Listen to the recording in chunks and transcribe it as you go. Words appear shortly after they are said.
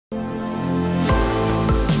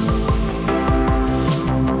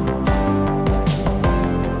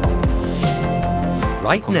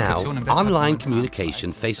Right now, online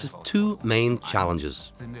communication faces two main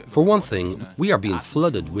challenges. For one thing, we are being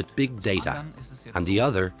flooded with big data, and the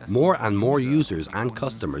other, more and more users and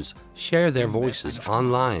customers share their voices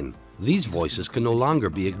online. These voices can no longer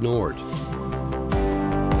be ignored.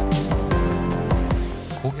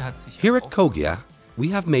 Here at Cogia, we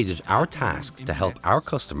have made it our task to help our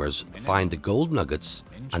customers find the gold nuggets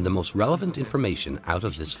and the most relevant information out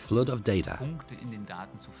of this flood of data.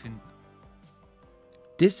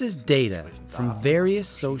 This is data from various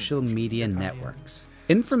social media networks.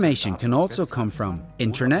 Information can also come from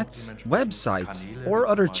intranets, websites, or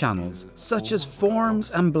other channels, such as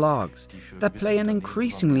forums and blogs, that play an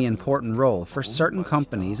increasingly important role for certain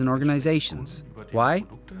companies and organizations. Why?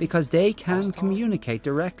 Because they can communicate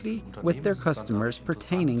directly with their customers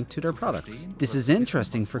pertaining to their products. This is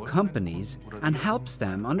interesting for companies and helps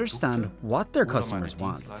them understand what their customers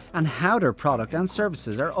want and how their product and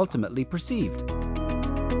services are ultimately perceived.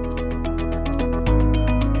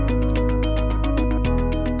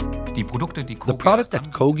 The product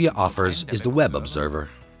that Cogia offers is the Web Observer.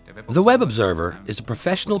 The Web Observer is a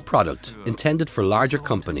professional product intended for larger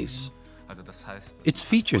companies. Its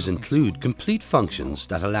features include complete functions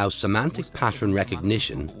that allow semantic pattern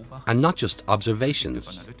recognition and not just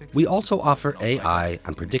observations. We also offer AI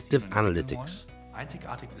and predictive analytics.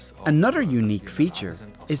 Another unique feature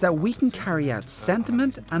is that we can carry out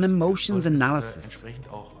sentiment and emotions analysis.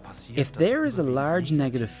 If there is a large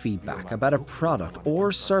negative feedback about a product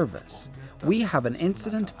or service, we have an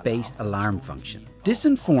incident-based alarm function. This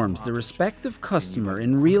informs the respective customer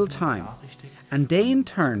in real time, and they in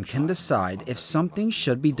turn can decide if something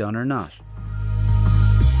should be done or not.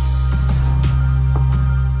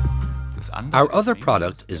 Our other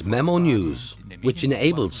product is Memo News, which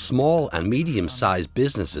enables small and medium-sized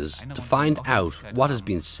businesses to find out what has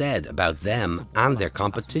been said about them and their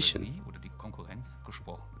competition.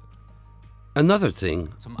 Another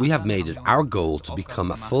thing, we have made it our goal to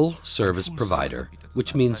become a full service provider,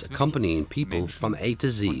 which means accompanying people from A to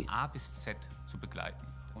Z.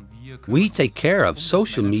 We take care of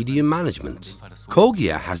social media management.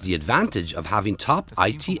 Cogia has the advantage of having top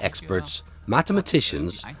IT experts,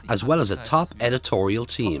 mathematicians, as well as a top editorial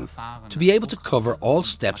team to be able to cover all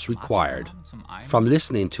steps required, from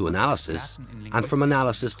listening to analysis and from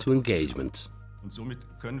analysis to engagement.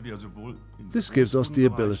 This gives us the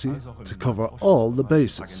ability to cover all the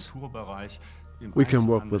bases. We can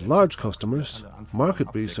work with large customers, market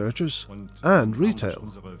researchers, and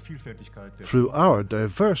retail. Through our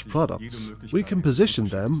diverse products, we can position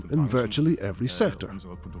them in virtually every sector.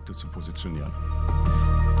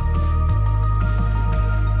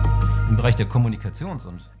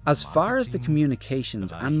 As far as the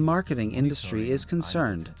communications and marketing industry is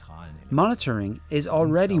concerned, monitoring is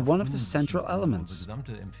already one of the central elements.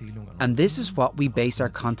 And this is what we base our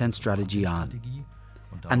content strategy on.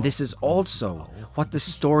 And this is also what the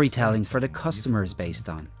storytelling for the customer is based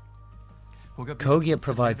on. Cogia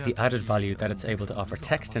provides the added value that it's able to offer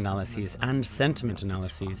text analyses and sentiment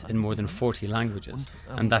analyses in more than 40 languages,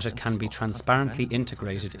 and that it can be transparently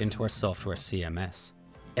integrated into our software CMS.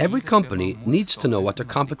 Every company needs to know what their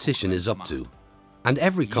competition is up to, and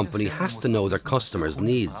every company has to know their customers'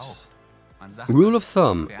 needs. Rule of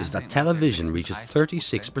thumb is that television reaches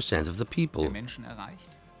 36% of the people.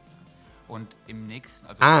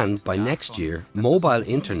 And by next year, mobile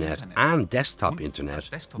internet and desktop internet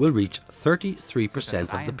will reach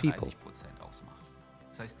 33% of the people.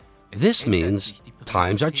 This means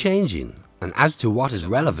times are changing, and as to what is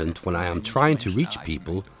relevant when I am trying to reach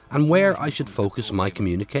people and where I should focus my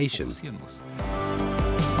communication.